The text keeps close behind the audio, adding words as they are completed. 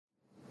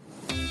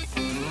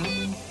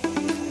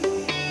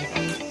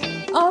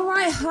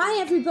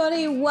Hi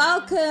everybody,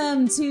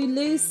 welcome to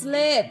Loose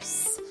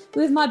Lips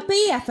with my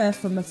BFF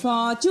from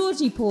afar,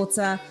 Georgie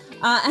Porter,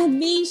 and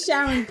me,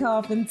 Sharon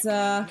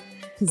Carpenter,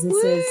 because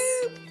this is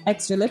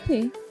Extra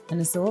Lippy,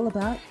 and it's all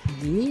about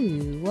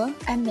you.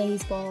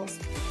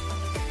 Amazeballs.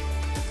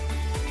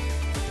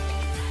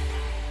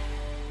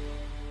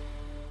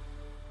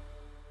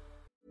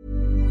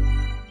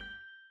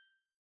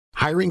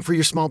 Hiring for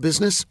your small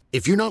business?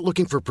 If you're not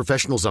looking for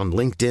professionals on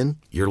LinkedIn,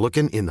 you're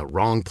looking in the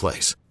wrong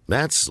place.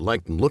 That's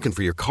like looking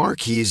for your car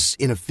keys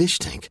in a fish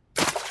tank.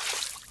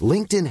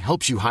 LinkedIn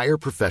helps you hire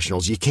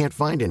professionals you can't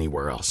find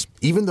anywhere else,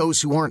 even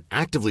those who aren't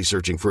actively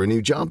searching for a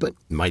new job but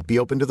might be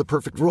open to the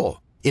perfect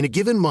role. In a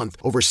given month,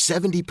 over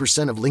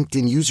 70% of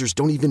LinkedIn users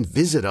don't even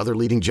visit other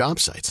leading job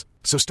sites.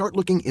 So start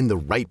looking in the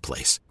right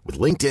place. With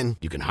LinkedIn,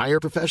 you can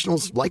hire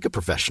professionals like a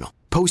professional.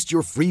 Post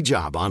your free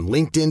job on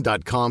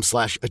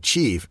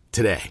linkedin.com/achieve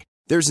today.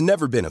 There's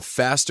never been a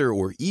faster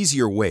or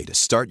easier way to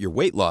start your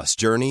weight loss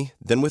journey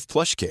than with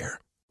PlushCare.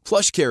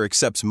 PlushCare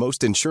accepts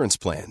most insurance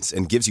plans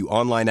and gives you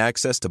online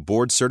access to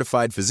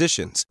board-certified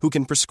physicians who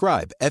can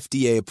prescribe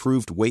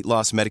FDA-approved weight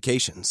loss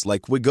medications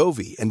like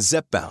Wegovy and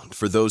Zepbound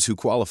for those who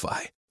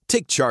qualify.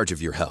 Take charge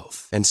of your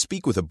health and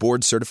speak with a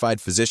board-certified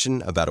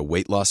physician about a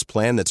weight loss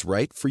plan that's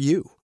right for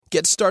you.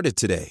 Get started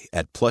today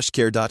at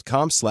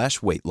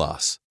plushcare.com/weight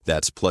loss.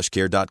 That's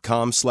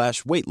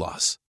plushcare.com/weight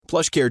loss.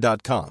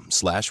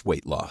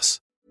 plushcare.com/weight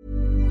loss.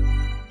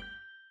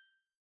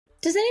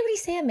 Does anybody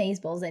say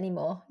amazeballs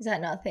anymore? Is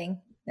that not a thing?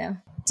 No.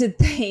 Did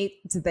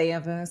they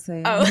ever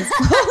say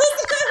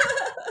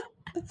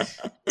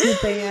Did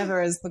they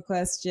ever is the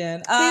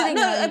question.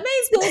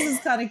 Amazeballs is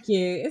kind of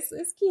cute.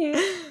 It's cute.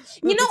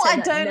 You know what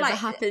I don't like?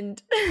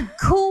 Happened.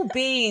 Cool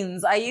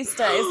beans. I used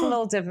to. It's a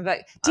little different.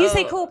 But do you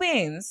say cool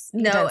beans?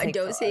 No, I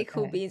don't say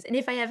cool beans. And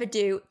if I ever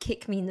do,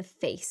 kick me in the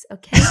face,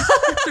 okay?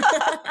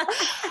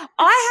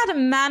 I had a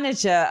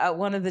manager at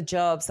one of the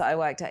jobs that I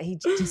worked at. He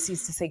just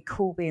used to say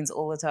cool beans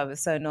all the time. It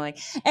was so annoying.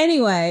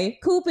 Anyway,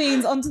 cool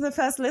beans, on to the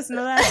first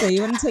listener letter.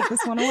 You want to take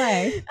this one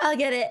away? I'll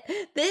get it.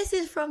 This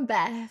is from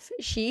Beth.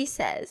 She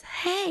says,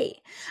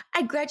 hey,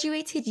 I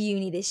graduated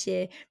uni this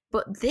year,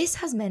 but this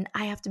has meant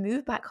I have to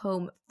move back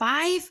home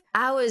 5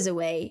 hours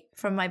away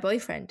from my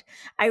boyfriend.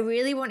 I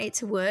really want it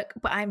to work,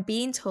 but I'm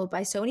being told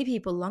by so many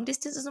people long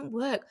distance doesn't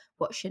work.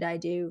 What should I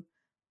do?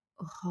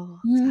 Oh,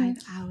 5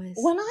 hours.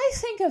 When I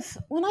think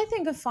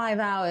of 5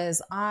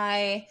 hours,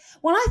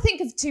 when I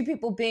think of two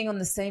people being on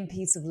the same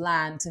piece of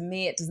land, to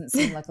me it doesn't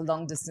seem like a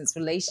long distance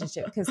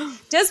relationship, because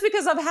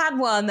I've had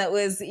one that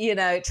was,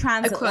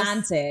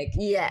 transatlantic.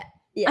 Yeah.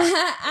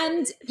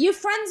 And your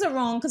friends are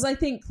wrong, because I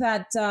think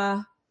that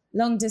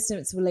long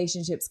distance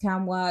relationships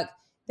can work.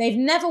 They've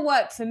never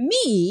worked for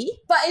me,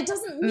 but it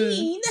doesn't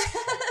mean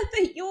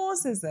that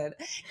yours isn't.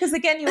 Because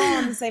again, you are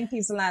on the same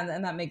piece of land,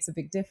 and that makes a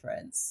big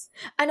difference.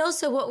 And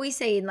also what we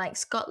say in like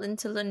Scotland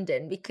to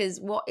London, because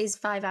what is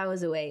 5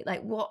 hours away?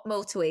 Like, what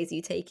motorways are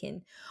you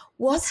taking?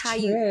 What's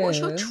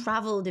your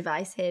travel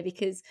device here?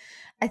 Because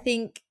I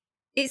think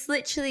it's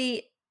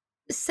literally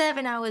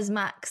 7 hours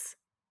max,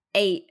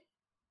 8.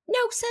 No,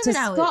 7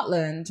 hours. To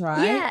Scotland,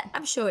 right? Yeah,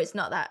 I'm sure it's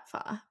not that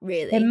far,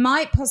 really. It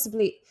might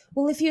possibly...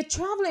 Well, if you're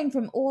traveling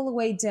from all the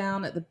way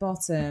down at the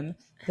bottom,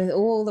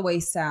 all the way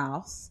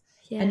south,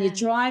 and you're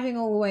driving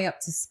all the way up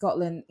to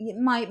Scotland, it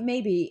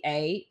maybe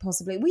 8,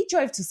 possibly. We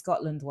drove to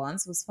Scotland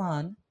once. It was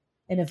fun.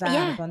 In a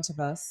van, a bunch of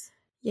us.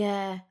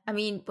 Yeah. I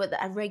mean, but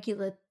a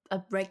regular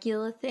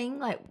thing?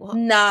 Like what?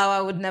 No,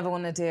 I would never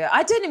want to do it.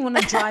 I don't even want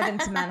to drive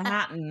into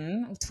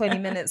Manhattan 20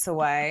 minutes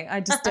away. I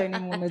just don't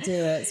even want to do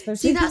it.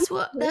 Especially that's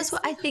what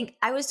I think.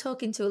 I was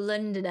talking to a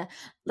Londoner,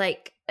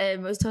 I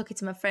was talking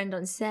to my friend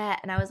on set,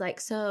 and I was like,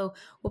 so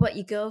what about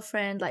your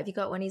girlfriend? Like, have you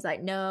got one? He's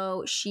like,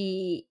 no,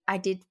 I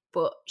did,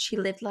 but she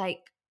lived like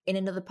in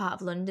another part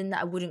of London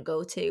that I wouldn't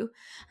go to.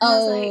 And I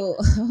was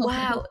like,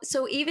 wow.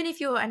 So even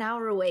if you're an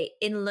hour away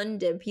in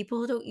London,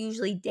 people don't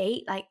usually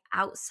date like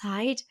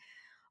outside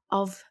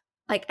of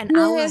like an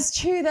hour. It's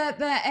true that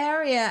the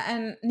area,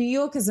 and New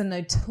Yorkers are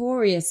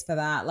notorious for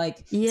that.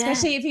 Like,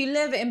 especially if you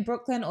live in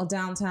Brooklyn or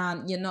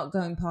downtown, you're not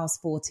going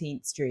past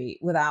 14th Street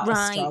without a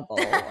struggle,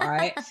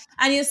 right?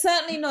 And you're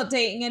certainly not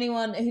dating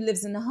anyone who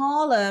lives in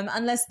Harlem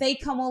unless they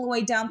come all the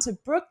way down to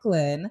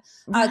Brooklyn,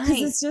 because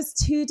it's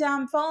just too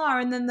damn far.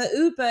 And then the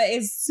Uber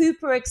is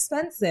super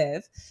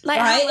expensive,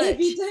 right? If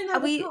you don't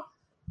have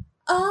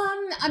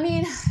I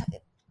mean...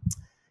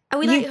 Are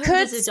we like you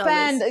could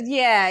spend,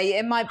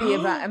 it might be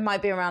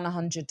around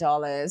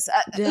 $100.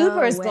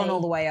 Uber has gone all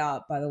the way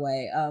up, by the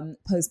way,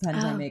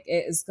 post-pandemic.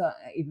 It has got,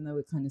 even though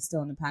we're kind of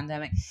still in a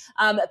pandemic,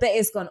 but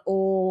it's gone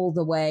all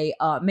the way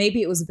up.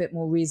 Maybe it was a bit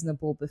more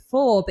reasonable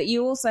before, but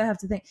you also have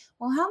to think,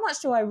 well, how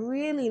much do I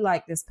really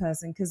like this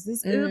person? Because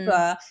this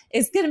Uber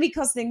is going to be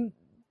costing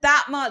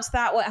that much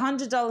that way,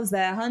 $100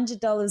 there,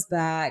 $100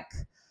 back.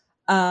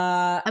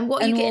 And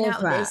what are you getting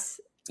out of this?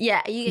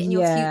 Yeah, are you getting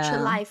your future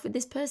life with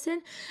this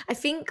person? I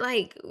think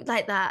like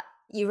that,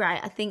 you're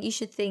right. I think you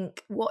should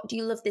think, what do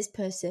you love this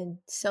person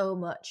so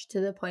much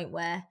to the point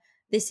where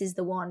this is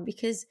the one.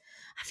 Because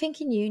I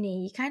think in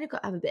uni, you kind of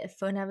got to have a bit of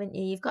fun, haven't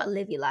you? You've got to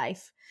live your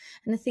life.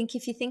 And I think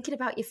if you're thinking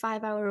about your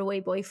 5-hour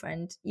away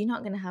boyfriend, you're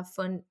not going to have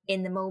fun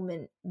in the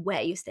moment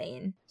where you're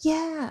staying.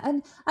 Yeah,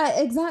 and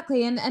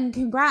exactly. And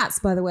congrats,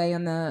 by the way,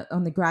 on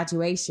the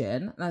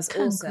graduation. That's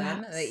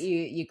awesome that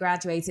you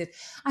graduated.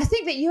 I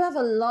think that you have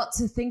a lot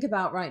to think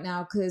about right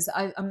now, because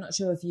I'm not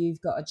sure if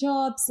you've got a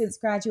job since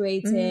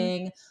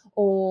graduating,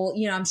 or,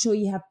 you know, I'm sure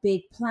you have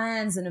big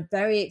plans and a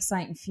very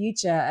exciting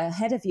future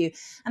ahead of you.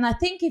 And I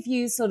think if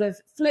you sort of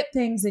flip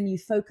things and you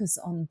focus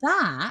on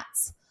that,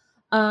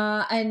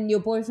 and your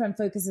boyfriend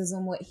focuses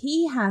on what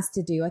he has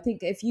to do, I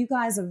think if you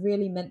guys are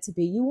really meant to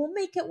be, you will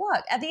make it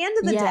work. At the end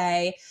of the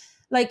day,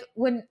 like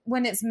when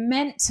it's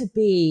meant to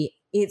be,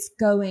 it's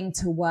going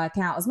to work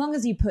out, as long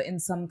as you put in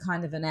some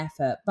kind of an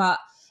effort. But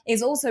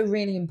it's also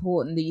really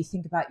important that you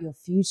think about your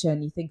future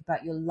and you think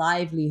about your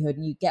livelihood,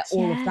 and you get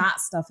all of that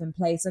stuff in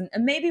place. And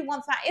maybe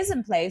once that is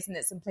in place, and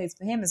it's in place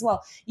for him as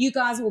well, you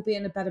guys will be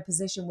in a better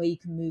position where you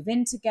can move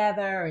in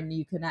together and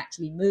you can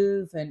actually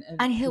move. And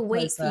he'll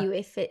wait for you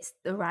if it's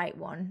the right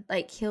one.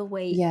 Like, he'll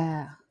wait.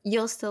 Yeah.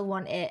 You'll still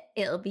want it.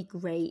 It'll be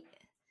great.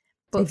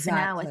 But for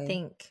now, I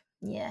think,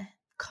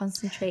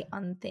 concentrate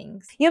on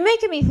things. You're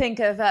making me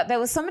think of, there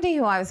was somebody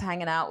who I was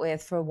hanging out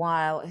with for a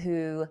while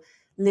who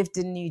lived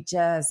in New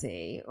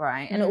Jersey,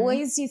 right? And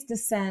always used to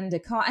send a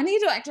car. And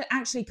he'd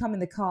actually come in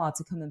the car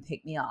to come and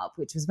pick me up,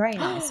 which was very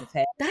nice of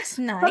him. That's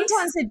nice.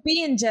 Sometimes he'd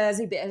be in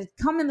Jersey, but he'd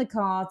come in the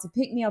car to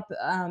pick me up,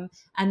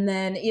 and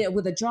then, you know,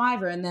 with a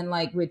driver, and then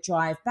like we'd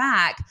drive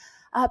back.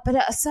 But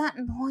at a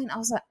certain point, I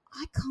was like,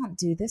 I can't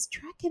do this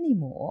trek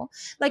anymore.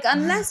 Like,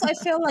 unless I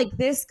feel like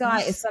this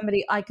guy is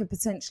somebody I could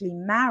potentially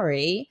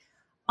marry,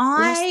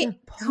 I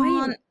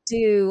can't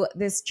do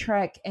this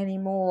trek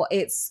anymore.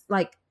 It's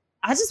like,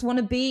 I just want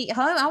to be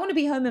home. I want to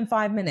be home in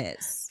 5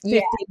 minutes,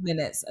 15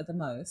 minutes at the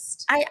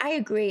most. I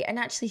agree. And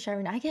actually,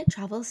 Sharon, I get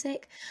travel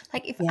sick.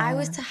 Like, if I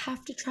was to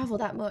have to travel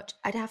that much,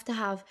 I'd have to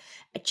have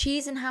a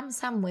cheese and ham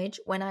sandwich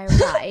when I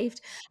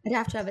arrived. I'd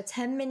have to have a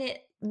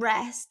 10-minute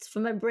rest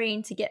for my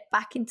brain to get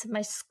back into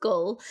my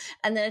skull.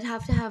 And then I'd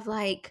have to have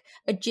like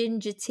a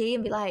ginger tea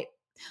and be like,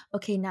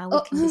 okay, now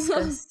we can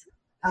discuss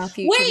our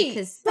future.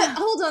 Wait, but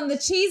hold on, the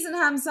cheese and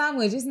ham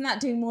sandwich, isn't that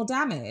doing more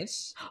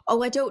damage?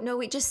 Oh, I don't know.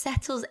 It just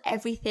settles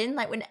everything.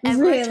 Like,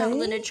 whenever I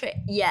travel on a trip,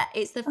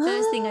 it's the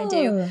first thing I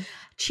do.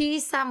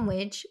 Cheese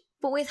sandwich,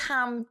 but with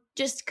ham,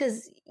 just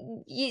because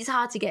it's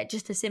hard to get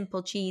just a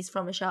simple cheese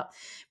from a shop,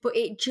 but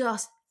it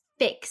just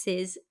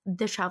fixes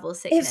the travel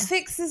sickness. It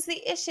fixes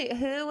the issue.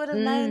 Who would have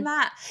known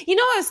that? You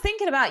know, I was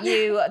thinking about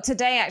you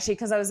today, actually,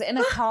 because I was in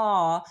a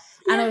car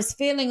and I was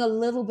feeling a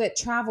little bit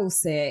travel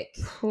sick.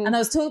 And I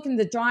was talking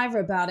to the driver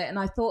about it, and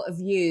I thought of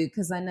you,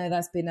 because I know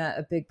that's been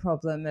a big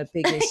problem, a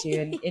big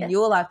issue in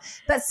your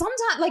life. But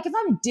sometimes, like, if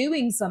I'm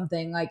doing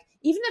something, like,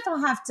 even if I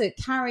have to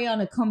carry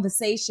on a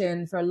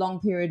conversation for a long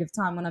period of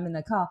time when I'm in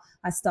the car,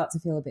 I start to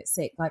feel a bit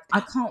sick. Like,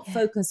 I can't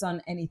focus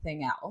on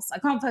anything else. I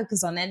can't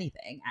focus on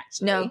anything,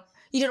 actually. No.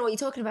 You don't know what you're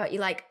talking about. You're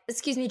like,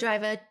 excuse me,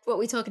 driver, what are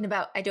we talking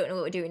about? I don't know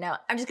what we're doing now.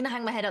 I'm just going to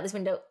hang my head out this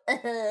window.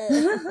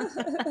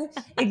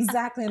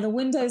 Exactly. And the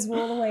windows were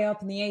all the way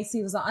up and the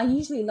AC was on. I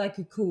usually like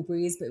a cool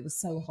breeze, but it was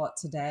so hot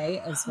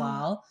today as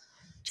well.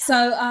 So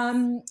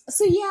yeah,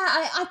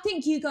 I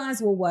think you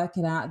guys will work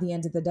it out at the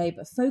end of the day,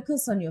 but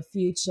focus on your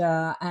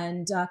future.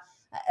 And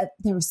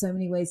there are so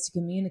many ways to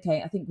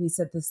communicate. I think we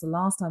said this the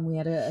last time we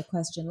had a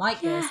question like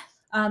this.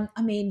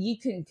 I mean, you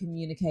can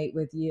communicate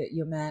with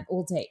your man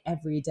all day,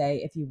 every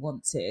day if you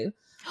want to.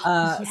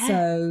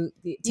 So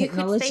the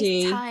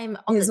technology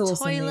is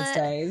awesome these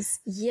days.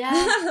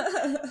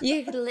 Yeah.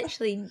 You could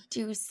literally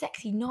do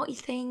sexy, naughty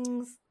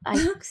things,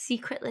 like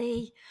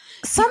secretly.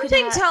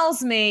 Something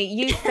tells me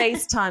you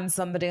FaceTime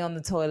somebody on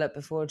the toilet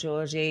before,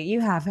 Georgie.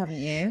 You have, haven't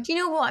you? Do you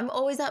know what? I'm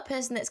always that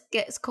person that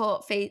gets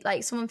caught,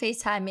 like someone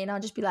FaceTime me and I'll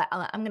just be like,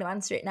 I'm going to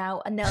answer it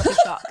now. And they'll be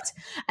shocked.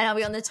 And I'll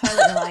be on the toilet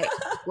and they're like,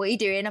 what are you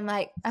doing? I'm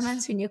like, I'm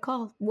answering your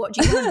call. What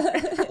do you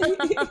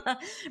want?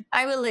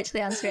 I will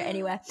literally answer it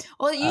anywhere.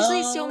 Or usually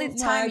it's the only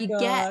time you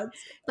get,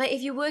 like,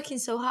 if you're working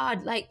so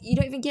hard, like, you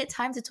don't even get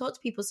time to talk to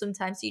people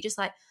sometimes. So you're just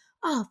like,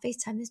 oh,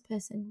 FaceTime this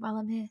person while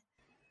I'm here.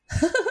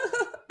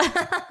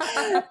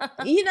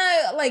 You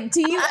know, like, are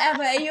you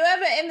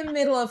ever in the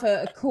middle of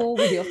a call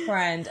with your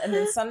friend and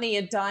then suddenly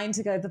you're dying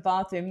to go to the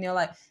bathroom and you're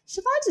like,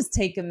 should I just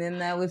take him in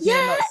there with me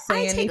and not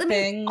say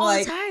anything? All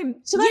like, the time.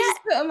 Should I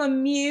just put him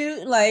on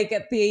mute, like,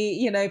 at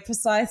the,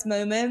 precise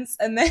moments?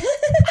 And then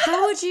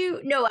how would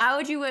you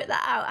work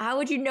that out? How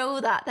would you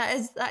know that?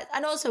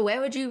 And also,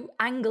 where would you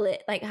angle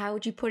it? Like, how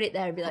would you put it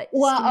there and be like,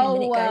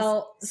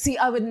 see,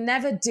 I would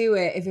never do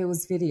it if it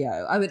was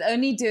video. I would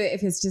only do it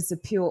if it's just a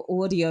pure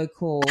audio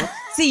call.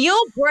 See, you're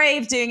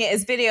brave doing it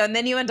as video, and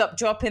then you end up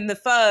dropping the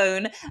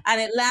phone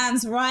and it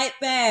lands right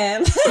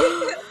there.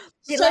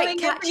 It like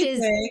catches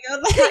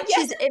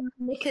in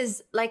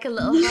knickers like a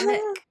little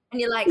hammock,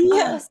 and you're like,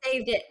 oh, I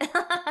saved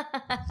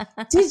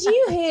it. Did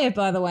you hear,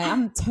 by the way,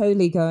 I'm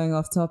totally going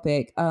off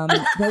topic.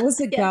 There was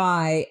a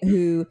guy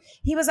who,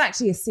 he was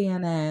actually a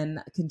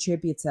CNN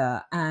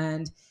contributor,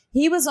 and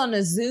he was on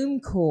a Zoom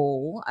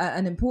call,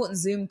 an important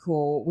Zoom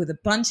call with a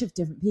bunch of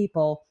different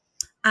people,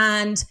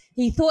 and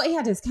he thought he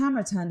had his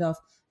camera turned off,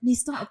 and he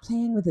started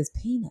playing with his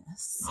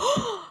penis.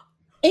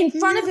 In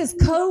front of his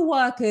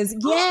co-workers,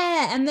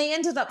 yeah, and they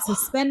ended up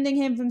suspending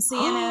him from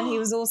CNN. He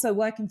was also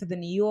working for The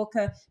New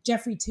Yorker.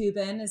 Jeffrey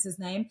Toobin is his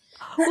name.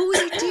 What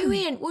was he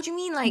doing? What do you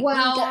mean, like, when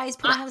guys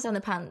put their hands on the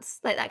pants?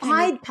 Like that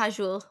kind of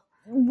casual?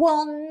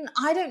 Well,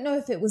 I don't know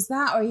if it was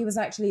that or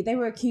they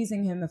were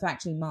accusing him of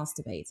actually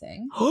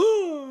masturbating.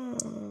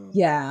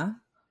 Yeah.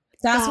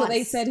 That's what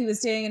they said he was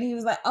doing. And he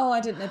was like, oh,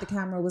 I didn't know the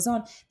camera was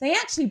on. They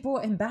actually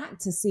brought him back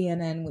to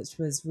CNN, which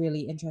was really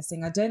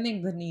interesting. I don't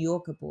think The New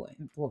Yorker brought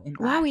him back.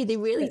 Wow, they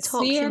really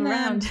talked him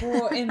around.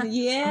 Brought him,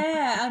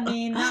 yeah, I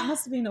mean, that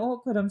must have been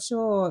awkward, I'm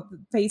sure,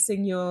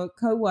 facing your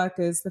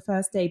co-workers the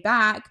first day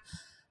back.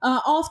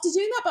 After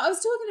doing that, but I was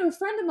talking to a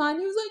friend of mine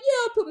who was like,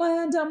 yeah, I put my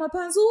hand down my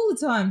pants all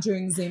the time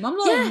during Zoom. I'm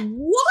like,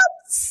 what?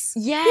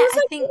 Yeah,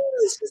 I think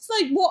it's just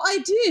like what I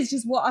do is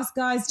just what us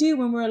guys do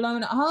when we're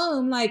alone at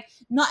home. Like,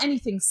 not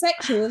anything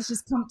sexual. It's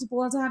just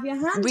comfortable to have your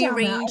hand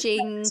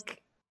rearranging,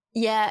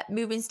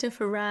 moving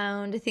stuff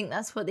around. I think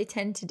that's what they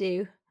tend to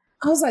do.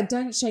 I was like,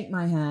 don't shake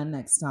my hand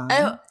next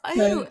time.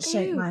 Don't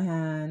shake my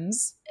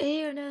hands.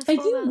 Ew, no, are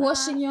you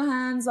washing your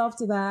hands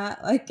after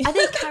that? Like, are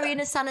they carrying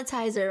a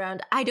sanitizer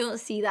around? I don't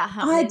see that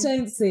happening. I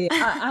don't see it.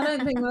 I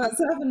don't think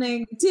that's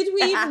happening. Did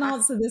we even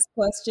answer this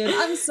question?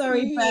 I'm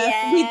sorry,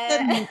 Beth. We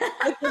didn't.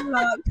 Good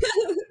luck.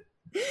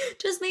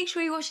 Just make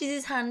sure he washes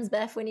his hands,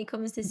 Beth, when he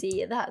comes to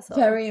see you. That's all.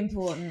 Very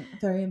important.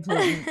 Very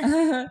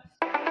important.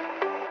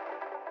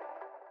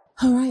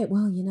 All right,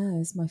 well,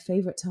 it's my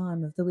favorite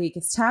time of the week.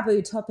 It's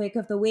taboo topic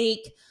of the week.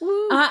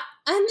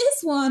 And this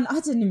one, I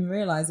didn't even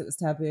realize it was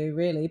taboo,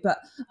 really. But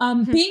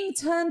being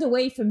turned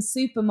away from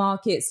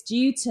supermarkets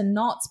due to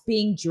not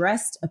being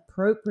dressed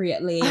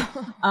appropriately.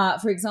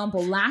 For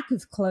example, lack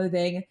of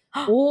clothing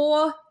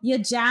or your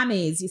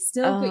jammies. You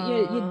still got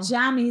your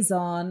jammies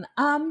on.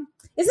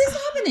 Is this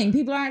happening?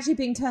 People are actually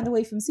being turned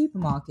away from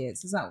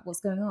supermarkets. Is that what's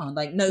going on?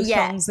 Like no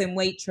thongs in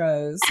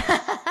Waitrose.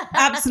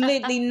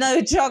 Absolutely no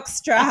jock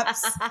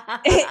straps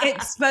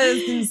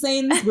exposed in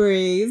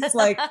Sainsbury's.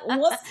 Like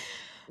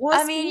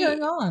what's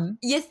going on?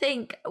 You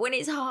think when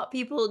it's hot,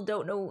 people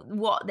don't know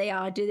what they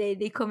are, do they?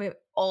 They come in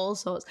all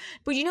sorts.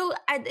 But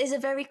it's a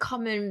very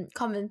common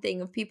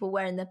thing of people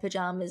wearing their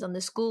pajamas on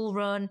the school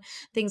run,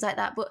 things like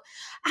that. But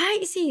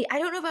I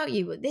don't know about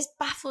you, but this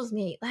baffles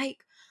me.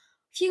 Like,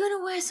 if you're going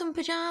to wear some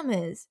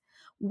pajamas,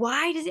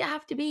 why does it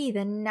have to be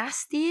the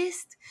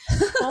nastiest,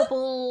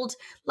 bobbled,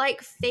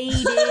 like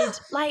faded,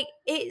 like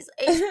it's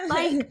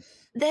like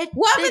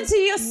what happened to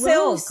your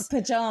silk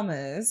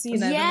pajamas? The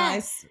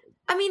nice.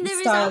 I mean,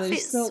 there is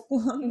outfits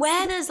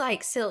where there's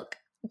like silk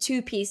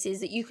 2 pieces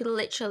that you could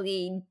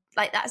literally,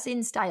 like, that's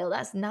in style.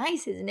 That's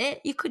nice, isn't it?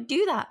 You could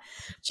do that.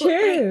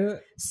 True. But,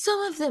 like, some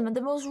of them are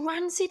the most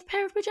rancid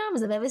pair of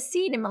pajamas I've ever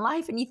seen in my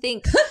life, and you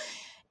think.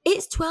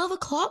 It's 12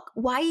 o'clock.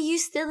 Why are you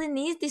still in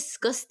these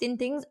disgusting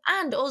things?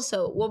 And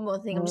also, one more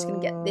thing. I'm just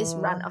going to get this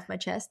rant off my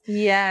chest.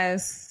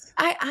 Yes.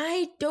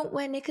 I don't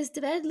wear knickers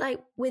to bed,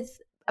 like, with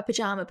a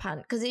pajama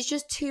pant, because it's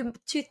just too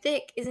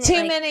thick, isn't it?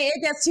 Too many.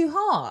 It gets too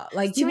hot.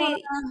 Like, you want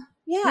to...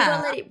 You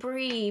don't let it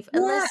breathe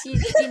unless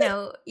you've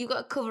got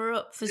to cover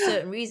up for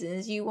certain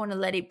reasons. You want to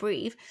let it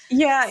breathe.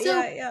 Yeah.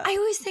 I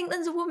always think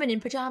there's a woman in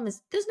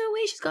pajamas. There's no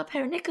way she's got a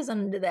pair of knickers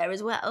under there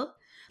as well.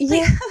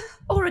 Like,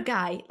 or a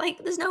guy.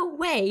 Like, there's no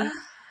way.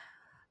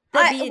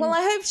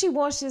 I hope she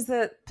washes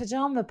the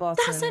pajama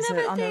bottoms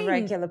on a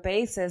regular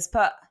basis.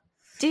 But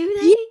do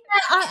they? Yeah,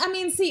 I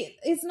mean, see,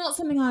 it's not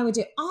something I would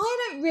do.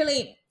 I don't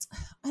really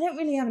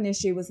have an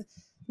issue with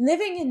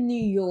living in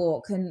New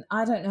York, and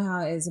I don't know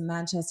how it is in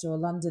Manchester or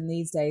London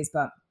these days,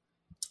 but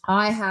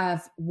I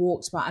have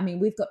walked by. I mean,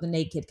 we've got the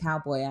naked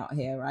cowboy out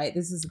here, right?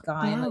 This is a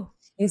guy, and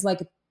he's like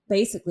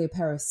basically a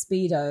pair of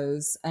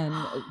Speedos and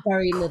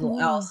very little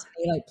else.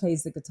 He like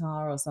plays the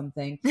guitar or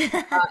something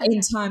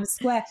in Times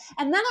Square.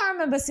 And then I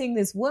remember seeing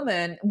this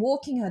woman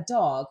walking her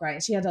dog,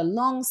 right? She had a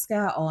long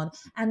skirt on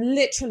and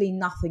literally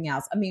nothing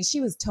else. I mean,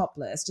 she was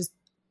topless, just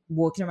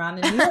walking around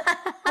in New York.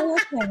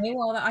 Okay,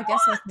 well, I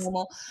guess that's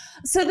normal.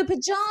 So the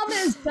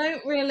pajamas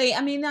don't really,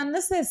 I mean,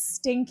 unless they're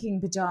stinking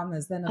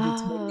pajamas, then I'll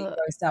be totally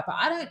grossed out. But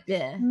I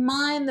don't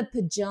mind the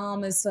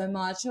pajamas so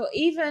much. Or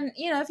even,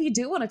 if you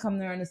do want to come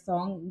there in a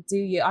thong, do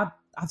you?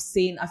 I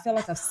feel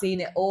like I've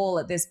seen it all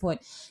at this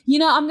point.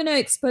 I'm going to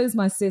expose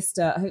my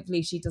sister.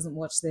 Hopefully she doesn't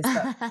watch this.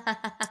 But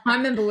I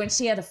remember when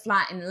she had a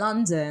flat in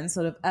London,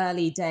 sort of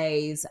early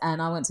days,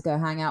 and I went to go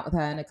hang out with her,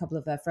 and a couple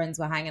of her friends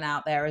were hanging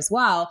out there as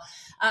well.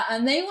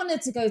 And they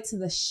wanted to go to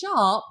the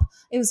shop.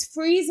 It was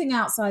freezing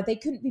outside. They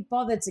couldn't be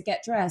bothered to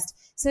get dressed.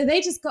 So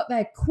they just got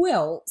their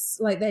quilts,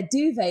 like their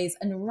duvets,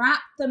 and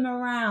wrapped them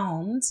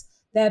around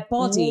their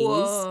bodies.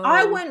 Whoa.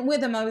 I went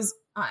with them. I was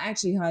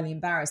actually highly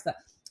embarrassed, but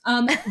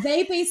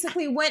they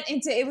basically went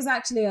into, it was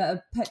actually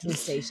a petrol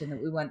station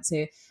that we went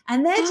to,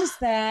 and they're just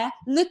there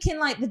looking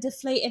like the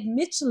deflated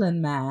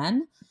Michelin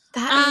Man.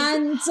 That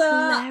is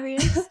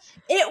hilarious.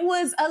 It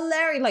was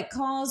hilarious. Like,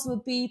 cars were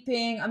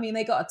beeping. I mean,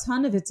 they got a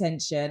ton of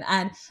attention.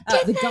 And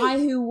the guy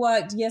who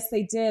worked, yes,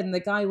 they did. And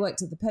the guy who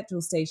worked at the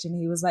petrol station,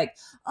 he was like,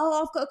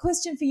 "Oh, I've got a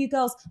question for you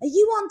girls. Are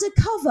you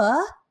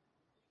undercover?"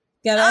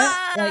 Get it?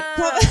 Like,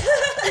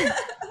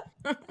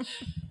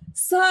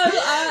 so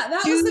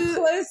that was the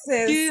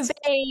closest.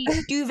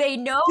 Do they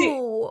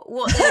know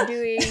what they're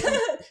doing?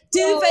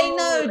 Do they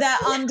know they're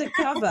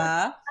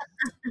undercover?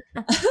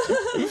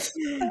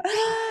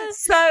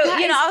 So,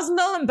 I was a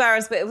little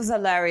embarrassed, but it was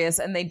hilarious.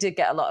 And they did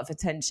get a lot of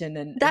attention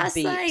and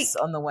beeps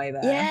on the way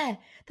there. Yeah.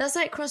 That's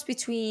like cross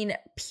between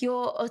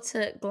pure,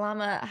 utter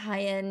glamour,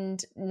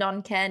 high-end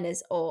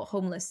non-careness or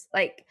homeless.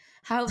 Like,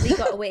 how have they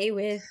got away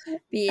with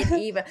being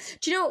either?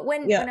 Do you know,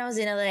 when I was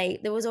in LA,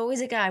 there was always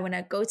a guy when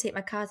I go take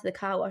my car to the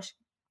car wash.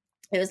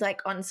 It was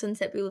like on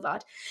Sunset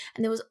Boulevard.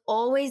 And there was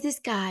always this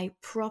guy,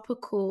 proper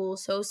cool,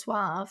 so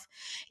suave.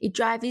 He'd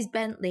drive his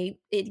Bentley.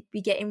 It'd be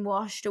getting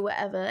washed or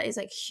whatever. It's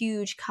like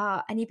huge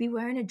car. And he'd be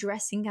wearing a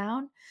dressing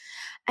gown.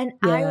 And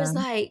I was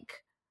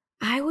like,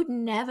 I would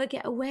never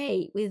get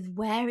away with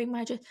wearing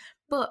my dress.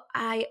 But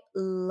I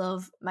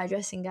love my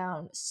dressing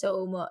gown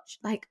so much.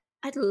 Like,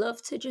 I'd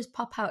love to just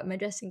pop out in my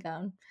dressing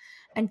gown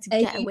and to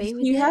get away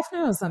with it. You have to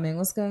know something.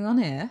 What's going on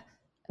here?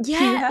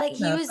 Yeah, like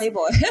he was...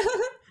 Playboy.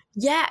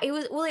 Yeah, it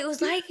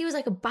was like he was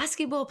like a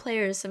basketball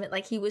player or something.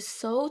 Like, he was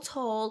so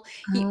tall.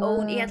 He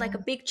had like a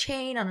big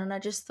chain on, and I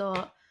just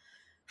thought,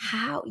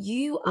 how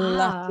you are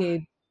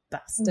lucky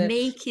bastard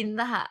making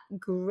that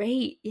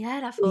great. Yeah,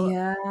 and I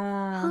thought,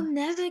 I'll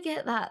never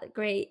get that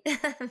great.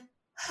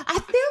 I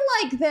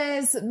feel like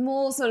there's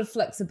more sort of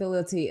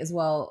flexibility as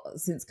well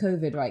since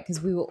COVID, right?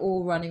 Because we were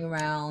all running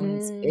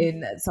around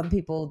some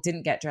people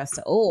didn't get dressed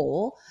at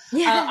all.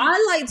 Yeah.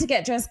 I like to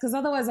get dressed because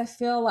otherwise I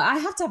feel like I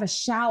have to have a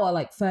shower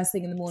like first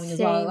thing in the morning as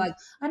well. Like,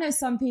 I know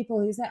some people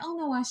who say, "Oh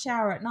no, I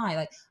shower at night."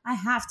 Like, I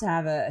have to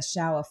have a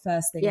shower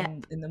first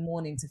thing in the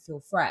morning to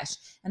feel fresh.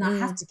 And I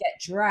have to get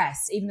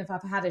dressed. Even if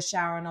I've had a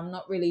shower and I'm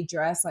not really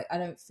dressed, like I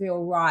don't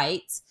feel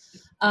right.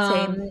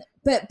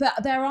 But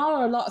there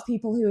are a lot of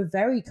people who are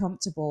very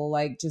comfortable,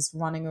 like just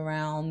running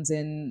around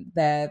in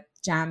their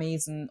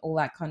jammies and all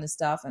that kind of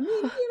stuff. I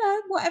mean,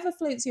 whatever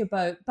floats your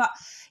boat. But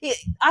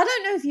I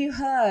don't know if you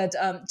heard,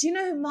 do you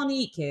know who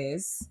Monique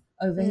is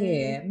over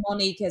here?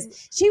 Monique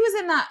she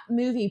was in that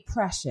movie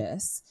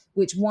Precious,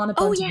 which won a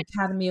bunch of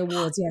Academy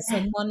Awards. Yeah,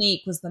 so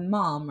Monique was the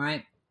mom,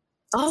 right?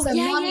 Oh, so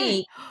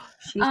Monique,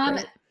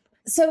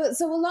 So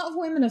a lot of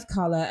women of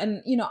color,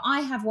 and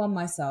I have one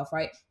myself,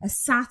 right? A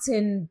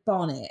satin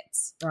bonnet,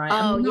 right?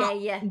 Oh,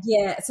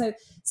 yeah. So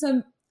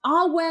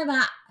I'll wear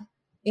that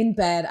in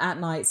bed at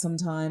night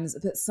sometimes,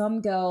 but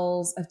some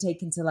girls have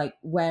taken to like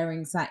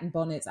wearing satin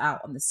bonnets out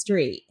on the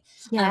street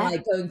and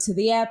like going to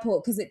the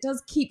airport because it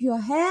does keep your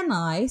hair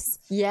nice.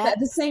 Yeah. But at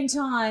the same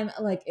time,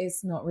 like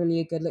it's not really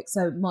a good look.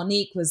 So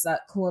Monique was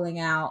calling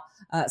out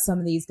some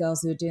of these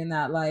girls who are doing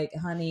that, like,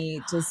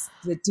 honey, just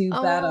do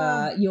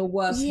better. You're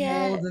worth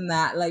more than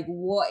that. Like,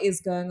 what is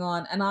going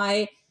on? And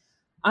I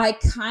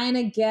kind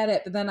of get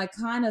it, but then I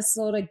kind of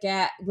sort of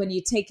get when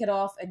you take it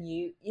off and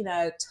you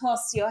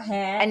toss your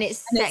hair and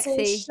it's sexy,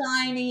 it's all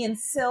shiny and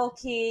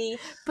silky.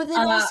 But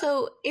then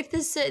also, if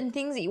there's certain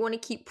things that you want to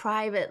keep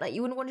private, like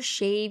you wouldn't want to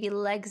shave your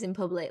legs in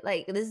public.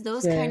 Like there's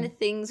those kind of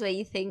things where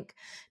you think,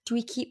 do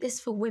we keep this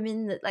for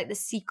women, that like the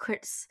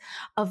secrets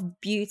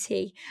of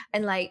beauty?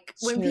 And like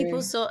when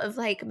people sort of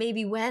like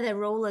maybe wear their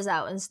rollers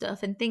out and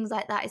stuff and things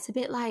like that, it's a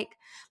bit like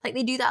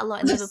they do that a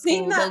lot in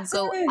Liverpool. They'll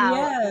go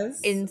out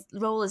in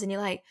rollers and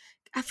you're like,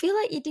 I feel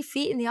like you're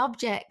defeating the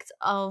object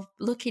of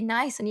looking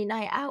nice on your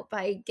night out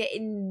by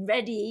getting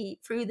ready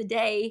through the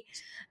day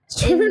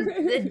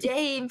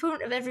in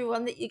front of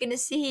everyone that you're going to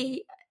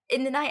see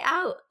in the night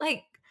out.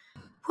 Like,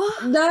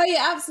 what? No, you're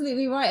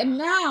absolutely right. And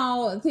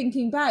now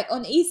thinking back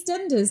on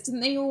EastEnders,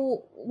 didn't they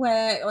all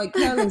wear like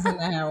curlers in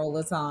their hair all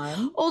the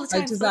time? All the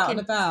time, like just out and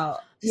about.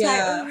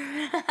 Yeah,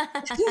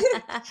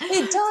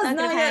 it does.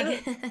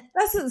 No,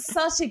 that's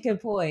such a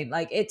good point.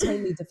 Like, it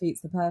totally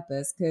defeats the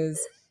purpose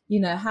because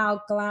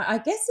how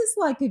I guess it's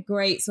like a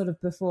great sort of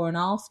before and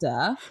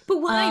after. But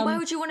why? Why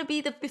would you want to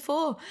be the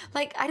before?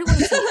 Like, I don't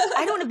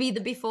want to be the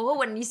before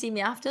when you see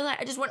me after.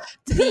 Like, I just want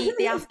to be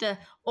the after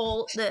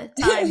all the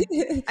time.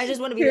 I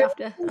just want to be the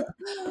after.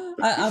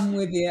 I'm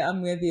with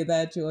you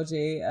there,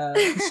 Georgie,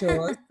 for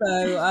sure.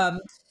 So,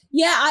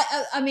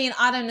 I mean,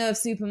 I don't know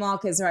if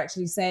supermarkets are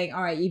actually saying,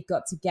 all right, you've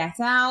got to get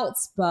out,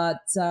 but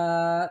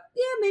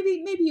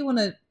maybe you want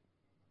to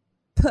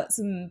put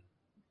some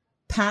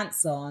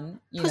pants on.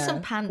 Put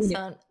some pants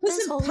on. Put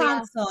some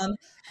pants on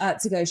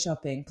to go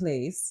shopping,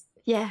 please.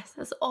 Yes,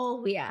 that's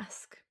all we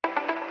ask.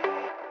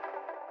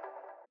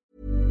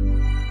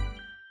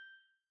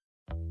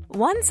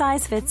 One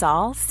size fits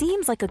all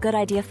seems like a good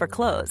idea for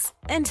clothes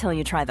until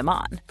you try them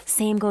on.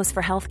 Same goes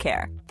for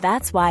healthcare.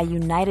 That's why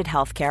United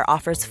Healthcare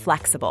offers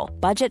flexible,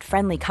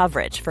 budget-friendly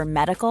coverage for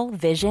medical,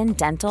 vision,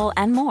 dental,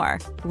 and more.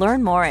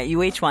 Learn more at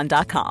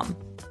UH1.com.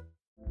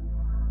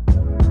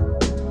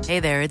 Hey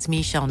there, it's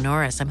Michelle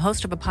Norris. I'm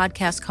host of a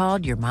podcast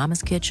called Your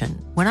Mama's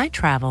Kitchen. When I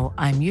travel,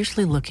 I'm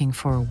usually looking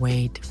for a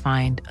way to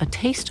find a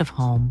taste of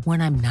home when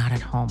I'm not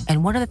at home.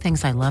 And one of the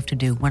things I love to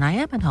do when I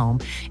am at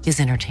home is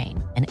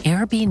entertain. And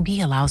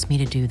Airbnb allows me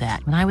to do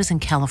that. When I was in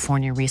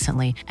California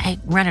recently, I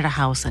rented a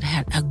house that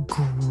had a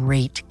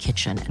great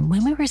kitchen. And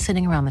when we were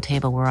sitting around the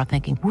table, we were all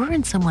thinking, we're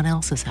in someone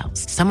else's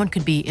house. Someone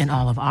could be in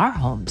all of our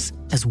homes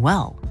as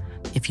well.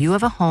 If you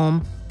have a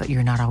home, but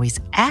you're not always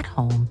at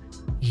home,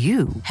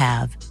 you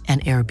have an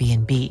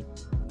Airbnb.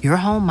 Your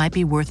home might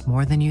be worth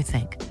more than you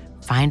think.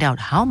 Find out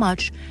how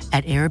much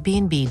at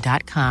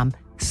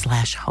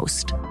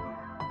airbnb.com/host.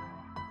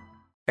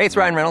 Hey, it's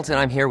Ryan Reynolds, and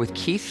I'm here with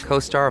Keith,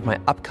 co-star of my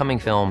upcoming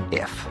film,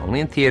 If,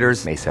 only in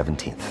theaters May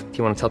 17th. Do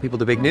you want to tell people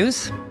the big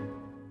news?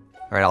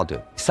 All right, I'll do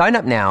it. Sign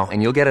up now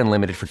and you'll get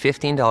unlimited for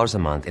 $15 a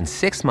month and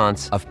 6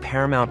 months of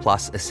Paramount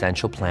Plus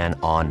Essential Plan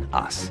on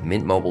us.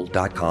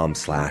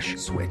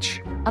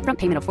 MintMobile.com/switch. Upfront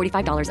payment of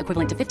 $45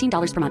 equivalent to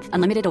 $15 per month.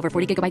 Unlimited over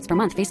 40 gigabytes per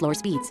month. Face lower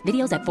speeds.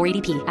 Videos at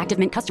 480p. Active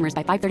Mint customers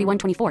by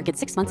 531.24 get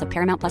 6 months of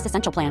Paramount Plus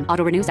Essential Plan.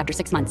 Auto renews after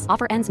 6 months.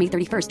 Offer ends May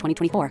 31st,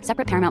 2024.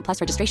 Separate Paramount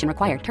Plus registration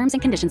required. Terms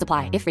and conditions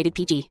apply if rated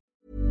PG.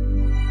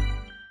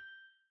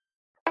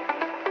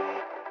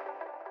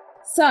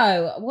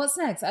 So, what's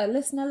next?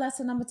 Listener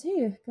letter number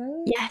 2.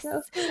 Yes. Go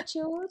for it,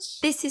 George.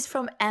 This is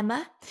from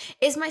Emma.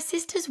 It's my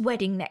sister's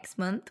wedding next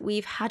month.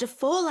 We've had a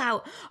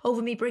fallout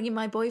over me bringing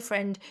my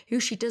boyfriend, who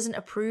she doesn't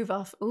approve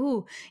of.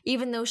 Ooh,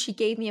 even though she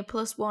gave me a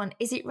 +1,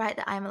 is it right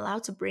that I'm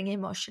allowed to bring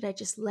him, or should I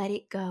just let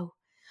it go?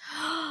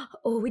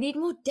 Oh, we need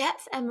more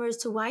depth, Emma, as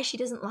to why she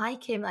doesn't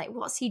like him. Like,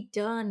 what's he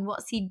done?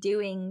 What's he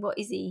doing? What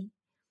is he?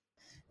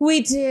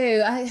 We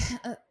do.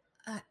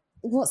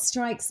 What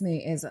strikes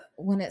me is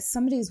when it's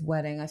somebody's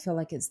wedding, I feel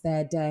like it's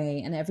their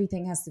day and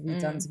everything has to be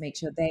done to make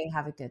sure they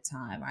have a good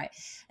time, right?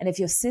 And if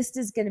your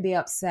sister's going to be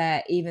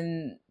upset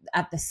even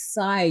at the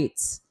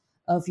sight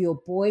of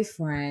your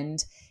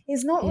boyfriend,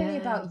 it's not really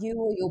about you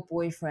or your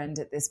boyfriend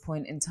at this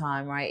point in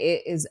time, right?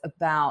 It is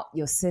about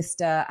your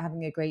sister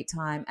having a great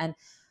time. And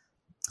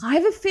I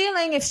have a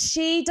feeling if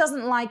she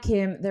doesn't like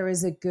him, there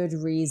is a good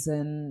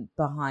reason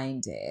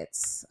behind it.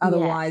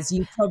 Otherwise,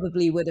 you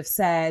probably would have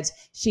said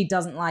she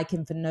doesn't like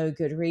him for no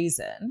good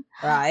reason,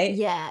 right?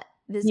 Yeah,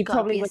 there's you got to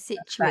probably be a would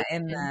situation put that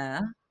in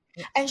there.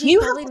 And she's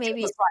You probably have to do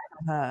maybe what's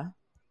right for her.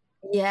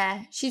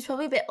 Yeah, she's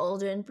probably a bit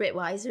older and a bit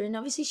wiser, and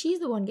obviously she's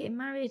the one getting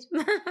married.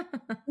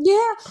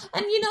 Yeah,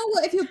 and you know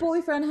what? If your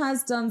boyfriend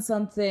has done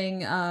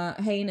something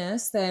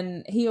heinous,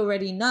 then he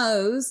already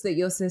knows that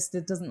your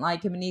sister doesn't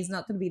like him, and he's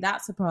not going to be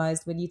that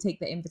surprised when you take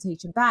the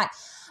invitation back.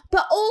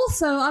 But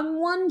also, I'm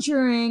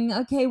wondering,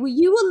 okay, were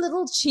you a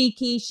little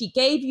cheeky? She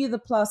gave you the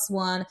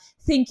 +1,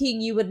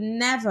 thinking you would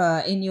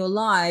never in your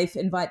life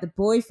invite the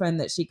boyfriend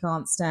that she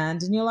can't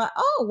stand, and you're like,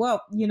 oh,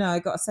 well, you know, I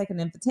got a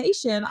second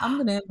invitation. I'm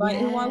going to invite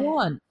who I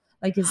want.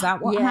 Like, is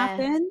that what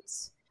happened?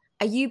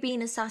 Are you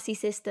being a sassy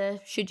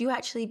sister? Should you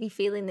actually be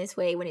feeling this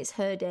way when it's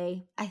her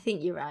day? I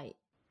think you're right.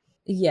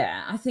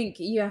 Yeah, I think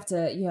you have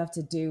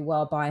to do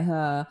well by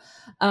her.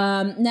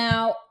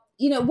 Now,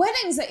 you know,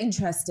 weddings are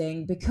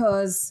interesting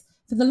because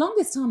for the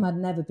longest time I'd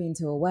never been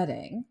to a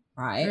wedding,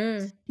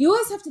 right? You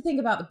always have to think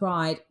about the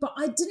bride, but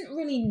I didn't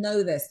really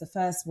know this the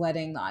first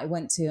wedding that I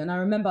went to. And I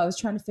remember I was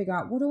trying to figure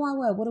out, what do I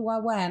wear? What do I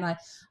wear? And I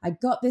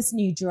got this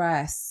new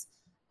dress.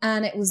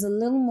 And it was a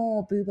little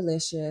more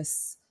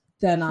boobalicious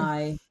than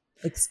I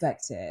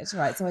expected,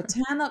 right? So I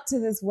turn up to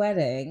this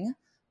wedding,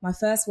 my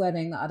first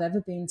wedding that I'd ever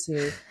been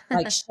to,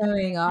 like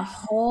showing a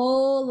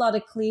whole lot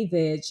of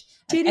cleavage.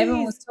 And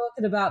everyone was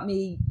talking about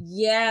me,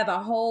 the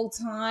whole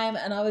time.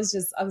 And I was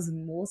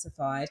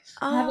mortified.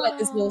 I had like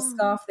this little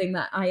scarf thing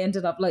that I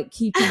ended up like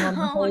keeping on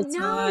the whole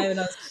time. And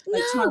I was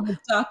like trying to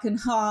duck and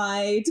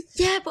hide.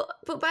 Yeah,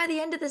 but by the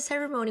end of the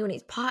ceremony, when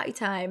it's party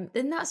time,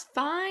 then that's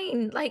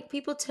fine. Like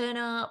people turn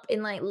up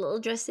in like little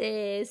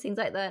dresses, things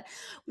like that.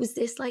 Was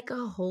this like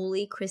a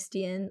holy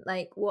Christian?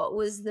 Like what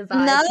was the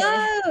vibe? No,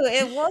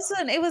 it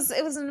wasn't. It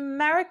was an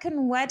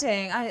American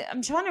wedding.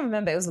 I'm trying to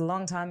remember. It was a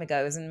long time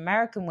ago. It was an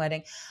American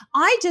wedding.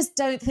 I just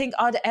don't think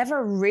I'd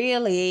ever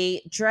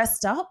really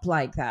dressed up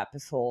like that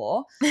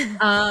before. And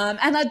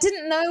I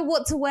didn't know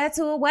what to wear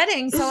to a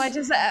wedding. So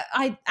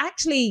I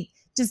actually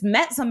just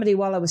met somebody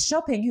while I was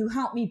shopping who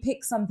helped me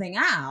pick something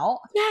out.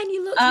 Yeah, and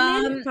you looked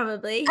amazing,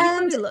 probably. You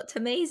probably looked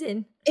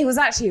amazing. It was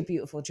actually a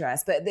beautiful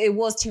dress, but it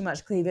was too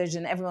much cleavage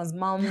and everyone's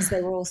mums,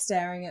 they were all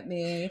staring at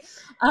me.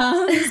 So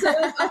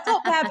I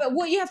felt bad, but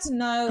what you have to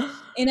know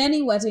in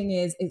any wedding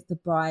is it's the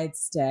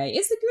bride's day.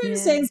 It's the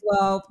groom's day as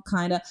well,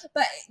 kind of,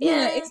 but you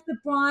know, it's the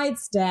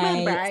bride's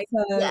day. Right.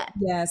 So,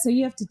 so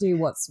you have to do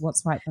what's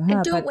right for her.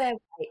 And don't wear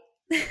white.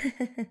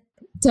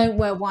 Don't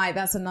wear white.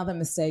 That's another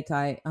mistake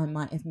I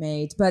might have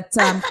made. But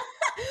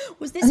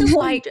was this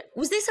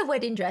a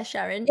wedding dress,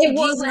 Sharon? It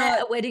was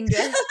a wedding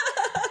dress.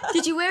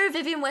 Did you wear a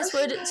Vivienne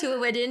Westwood to a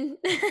wedding?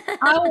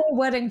 I wore a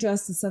wedding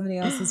dress to somebody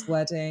else's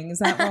wedding. Is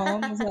that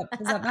wrong? Is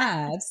that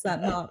bad? Is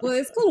that not? Well,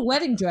 it's called a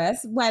wedding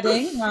dress.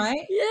 Wedding,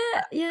 right?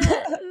 Yeah.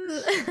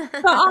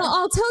 But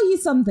I'll tell you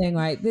something,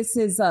 right? This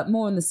is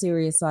more on the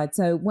serious side.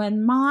 So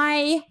when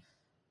my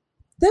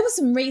there was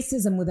some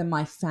racism within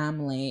my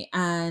family,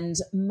 and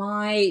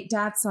my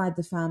dad's side of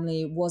the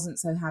family wasn't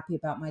so happy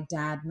about my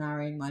dad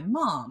marrying my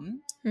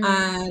mom.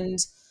 And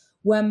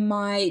when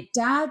my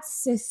dad's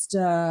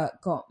sister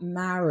got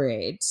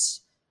married,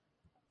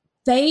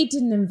 they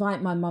didn't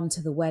invite my mum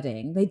to the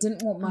wedding. They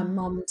didn't want my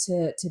mum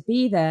to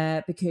be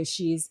there because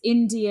she's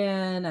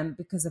Indian and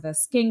because of her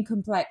skin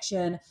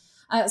complexion.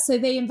 So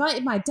they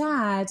invited my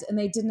dad and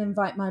they didn't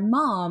invite my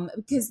mum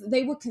because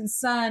they were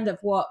concerned of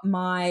what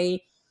my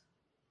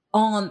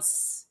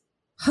aunt's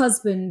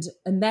husband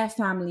and their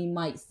family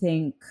might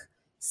think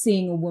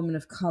seeing a woman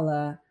of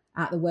color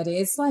at the wedding.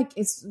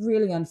 It's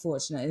really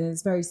unfortunate and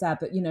it's very sad,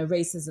 but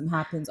racism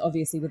happens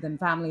obviously within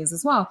families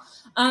as well.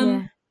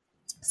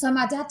 So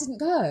my dad didn't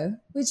go,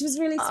 which was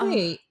really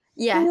sweet.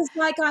 Yeah. He was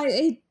like,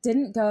 he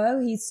didn't go.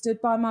 He stood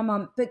by my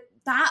mum. But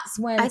that's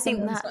when I think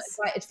someone's got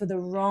invited for the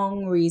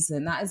wrong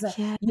reason. That is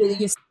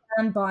you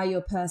stand by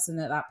your person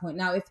at that point.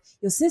 Now, if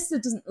your sister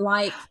doesn't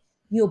like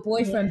your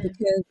boyfriend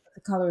because of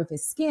the color of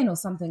his skin or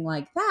something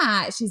like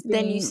that, she's being,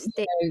 then you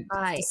stick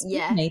by,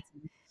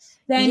 discriminating.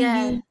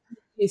 Then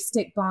you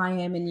stick by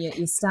him and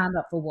you stand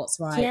up for what's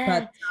right. Yeah.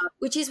 But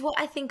which is what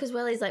I think as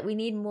well is like we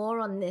need more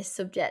on this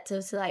subject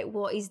of like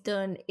what he's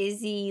done.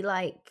 Is he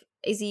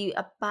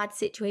a bad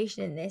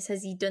situation in this?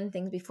 Has he done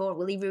things before?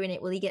 Will he ruin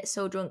it? Will he get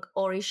so drunk?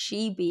 Or is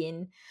she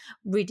being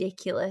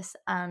ridiculous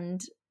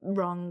and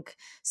wrong?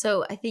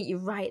 So I think you're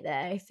right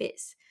there. If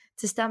it's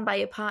to stand by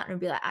your partner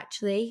and be like,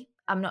 actually,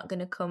 I'm not going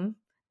to come,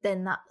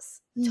 then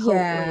that's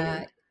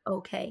totally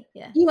okay.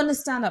 Yeah. You want to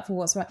stand up for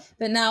what's right.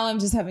 But now I'm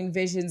just having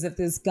visions of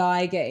this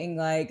guy getting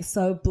like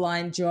so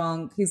blind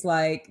drunk. He's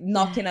like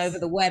knocking over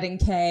the wedding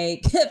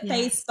cake,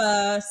 face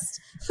first.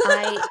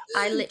 I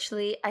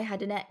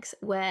had an ex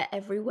where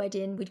every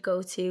wedding we'd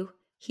go to,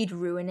 he'd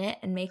ruin it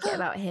and make it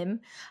about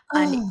him.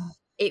 And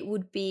it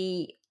would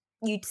be,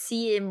 you'd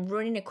see him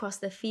running across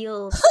the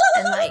field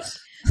and like,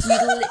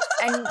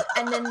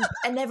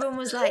 and everyone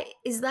was like,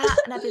 is that?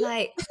 And I'd be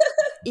like,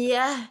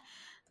 yeah.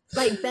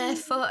 Like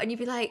barefoot, and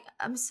you'd be like,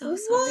 "I'm so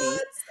sorry."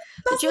 What?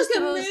 That's just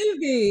like a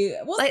movie.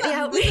 What's like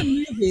that? What's a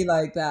movie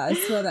like that? I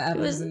swear that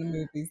happens in a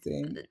movie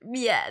scene.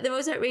 Yeah, the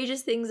most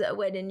outrageous things at a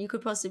wedding you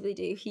could possibly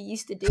do. He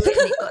used to do it,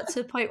 and it got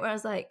to the point where I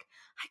was like,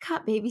 "I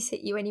can't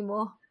babysit you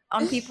anymore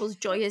on people's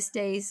joyous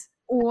days."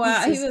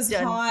 Wow, he was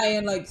high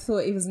and like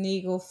thought he was an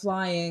eagle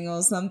flying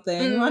or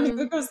something, running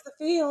across the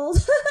field.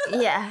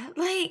 Yeah,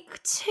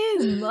 like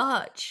too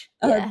much.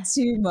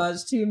 Too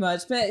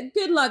much. But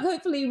good luck.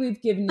 Hopefully we've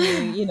given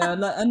you,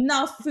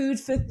 enough food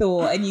for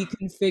thought and you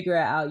can figure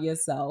it out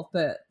yourself.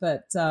 But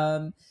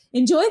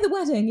enjoy the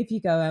wedding if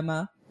you go,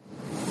 Emma.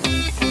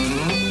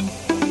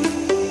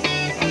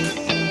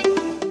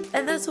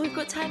 And that's all we've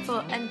got time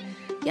for. And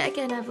yet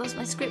again, I've lost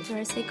my script where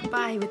I say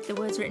goodbye with the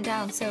words written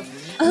down. So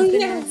I'm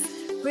gonna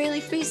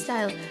really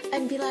freestyle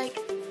and be like,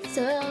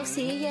 so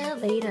see ya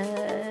later.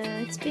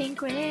 It's been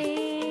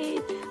great.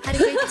 Had a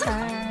great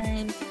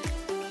time.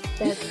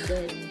 That's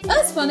good.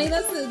 That's funny.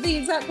 That's the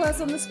exact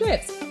words on the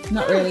script.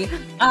 Not really.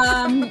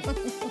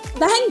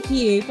 Thank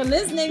you for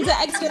listening to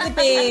Extra the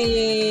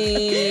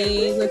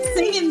Bee with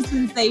singing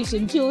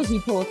sensation Georgie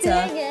Porter.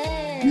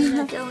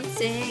 Singing. Don't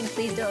sing.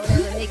 Please don't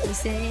ever make me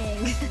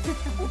sing.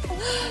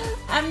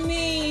 And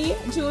me,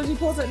 Georgie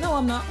Porter. No,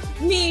 I'm not.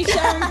 Me,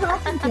 Sharon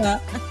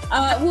Carpenter.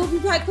 We'll be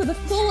back with a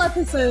full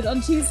episode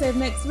on Tuesday of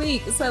next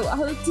week. So I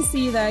hope to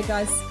see you there,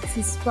 guys.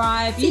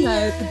 Subscribe. You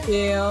know the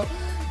deal.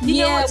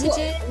 You know what to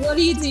do. What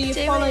do you do? You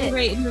follow,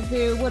 rate, and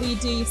review. What do?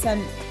 You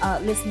send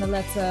listener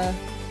letters to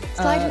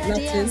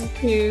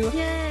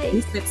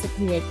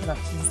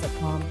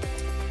theslips@createproductions.com.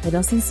 Hit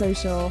us on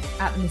social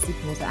at Missy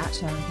Porter, at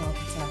Sharon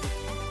Carpenter.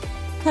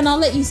 And I'll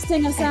let you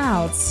sing us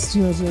out,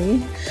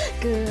 Georgie.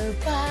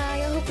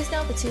 Goodbye. I hope it's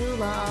not for too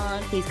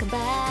long. Please come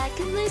back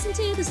and listen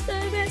to the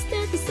rest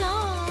of the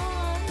song.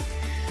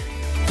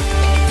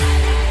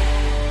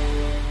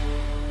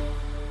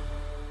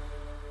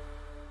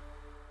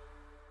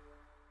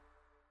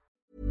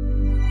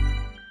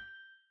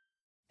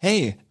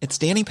 Hey, it's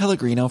Danny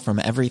Pellegrino from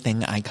Everything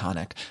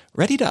Iconic.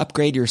 Ready to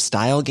upgrade your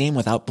style game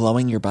without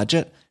blowing your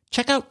budget?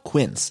 Check out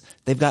Quince.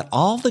 They've got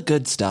all the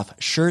good stuff,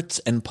 shirts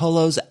and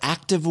polos,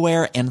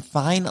 activewear, and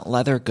fine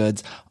leather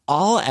goods,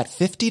 all at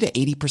 50 to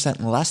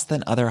 80% less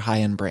than other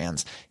high-end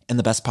brands. And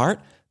the best part?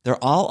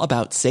 They're all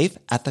about safe,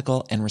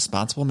 ethical, and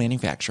responsible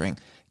manufacturing.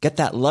 Get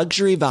that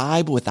luxury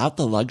vibe without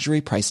the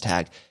luxury price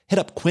tag. Hit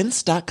up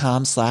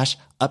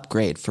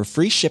quince.com/upgrade for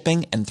free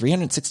shipping and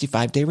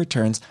 365-day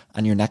returns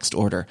on your next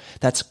order.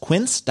 That's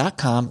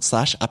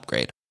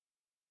quince.com/upgrade.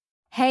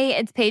 Hey,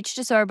 it's Paige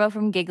DeSorbo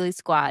from Giggly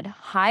Squad.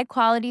 High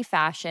quality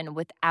fashion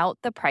without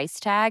the price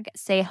tag.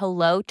 Say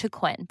hello to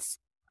Quince.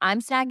 I'm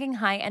snagging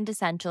high-end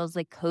essentials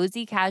like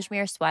cozy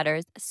cashmere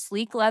sweaters,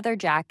 sleek leather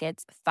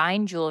jackets,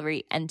 fine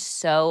jewelry, and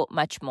so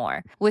much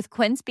more. With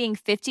Quince being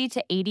 50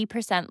 to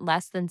 80%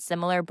 less than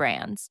similar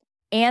brands.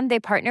 And they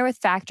partner with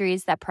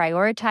factories that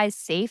prioritize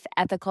safe,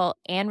 ethical,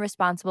 and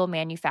responsible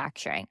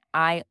manufacturing.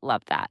 I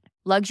love that.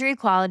 Luxury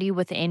quality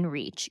within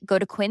reach. Go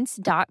to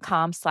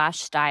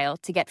quince.com/style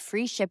to get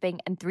free shipping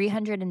and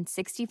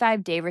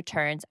 365-day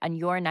returns on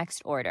your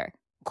next order.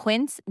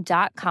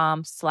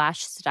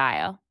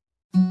 Quince.com/style.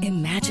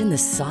 Imagine the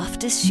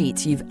softest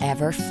sheets you've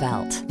ever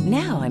felt.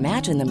 Now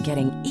imagine them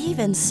getting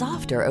even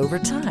softer over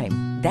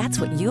time.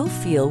 That's what you'll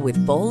feel with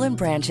Boll &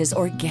 Branch's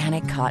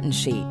organic cotton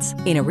sheets.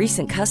 In a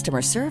recent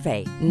customer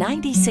survey,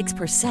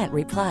 96%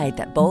 replied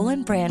that Boll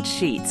 & Branch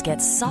sheets get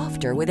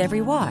softer with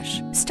every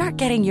wash. Start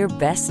getting your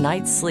best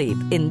night's sleep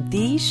in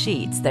these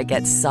sheets that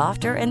get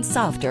softer and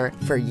softer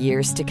for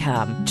years to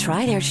come.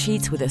 Try their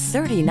sheets with a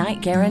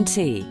 30-night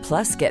guarantee.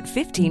 Plus, get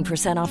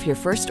 15% off your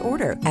first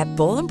order at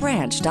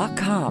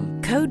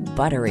bollandbranch.com. Code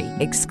BUTTERY.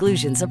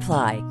 Exclusions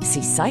apply.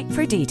 See site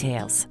for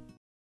details.